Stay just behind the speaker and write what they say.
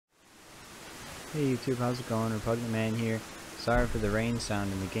Hey YouTube, how's it going? Repugnant Man here. Sorry for the rain sound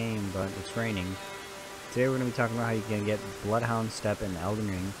in the game, but it's raining. Today we're going to be talking about how you can get Bloodhound Step in Elden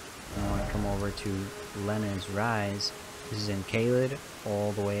Ring. You want to come over to Lenne's Rise. This is in Cavalry,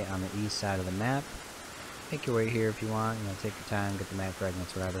 all the way on the east side of the map. Make your way here if you want, take your time, get the map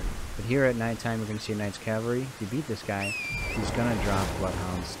fragments, whatever. But here at nighttime you're going to see a Knight's Cavalry. If you beat this guy, he's going to drop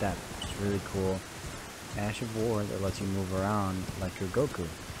Bloodhound Step, which is really cool. Ash of War that lets you move around like your Goku.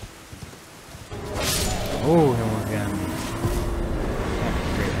 Oh, here we're again.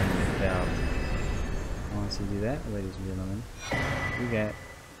 Great enemy failed. Once you do that, ladies and gentlemen, you get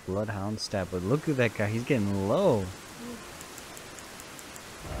Bloodhound Step. But look at that guy, he's getting low.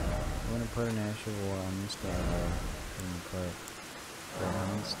 I'm gonna put an Ash of War on this guy. I'm gonna put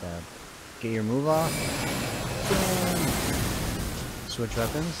Bloodhound Step. Get your move off. Boom. Switch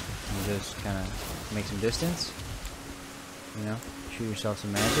weapons and just kind of make some distance. Shoot yourself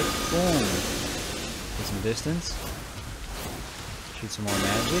some magic. Boom. Get some distance. Shoot some more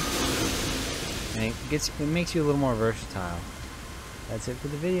magic. And it makes you a little more versatile. That's it for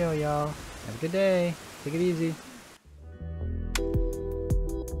the video, y'all. Have a good day. Take it easy.